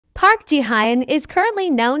Park Ji-hyun is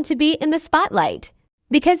currently known to be in the spotlight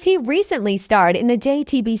because he recently starred in the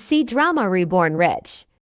jtbc drama Reborn Rich.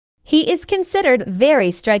 He is considered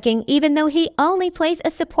very striking even though he only plays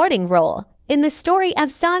a supporting role in the story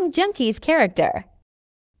of Song Joong-ki's character.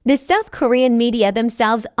 The South Korean media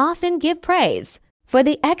themselves often give praise for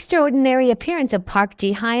the extraordinary appearance of Park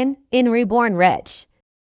Ji-hyun in Reborn Rich.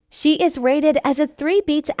 She is rated as a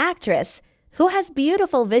 3-beats actress who has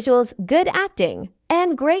beautiful visuals, good acting,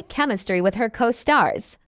 and great chemistry with her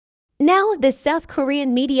co-stars. Now, the South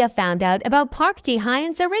Korean media found out about Park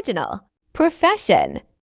Ji-hyun's original profession.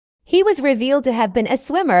 He was revealed to have been a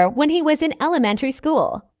swimmer when he was in elementary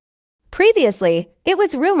school. Previously, it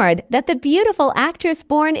was rumored that the beautiful actress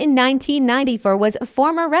born in 1994 was a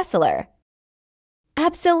former wrestler.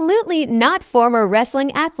 "Absolutely not former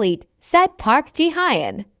wrestling athlete," said Park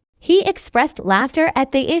Ji-hyun. He expressed laughter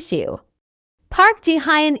at the issue. Park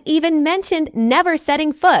Ji-hyun even mentioned never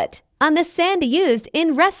setting foot on the sand used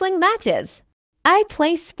in wrestling matches. "I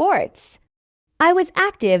play sports. I was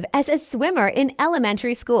active as a swimmer in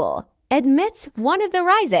elementary school," admits one of the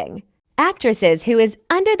rising actresses who is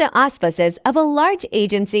under the auspices of a large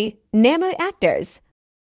agency, Namu Actors.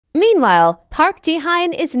 Meanwhile, Park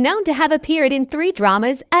Ji-hyun is known to have appeared in 3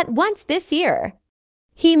 dramas at once this year.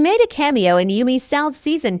 He made a cameo in Yumi Cell's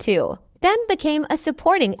Season 2, then became a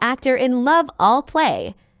supporting actor in Love All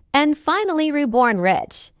Play, and finally Reborn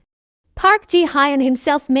Rich. Park Ji-hyun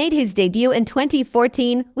himself made his debut in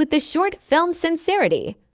 2014 with the short film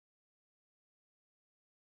Sincerity.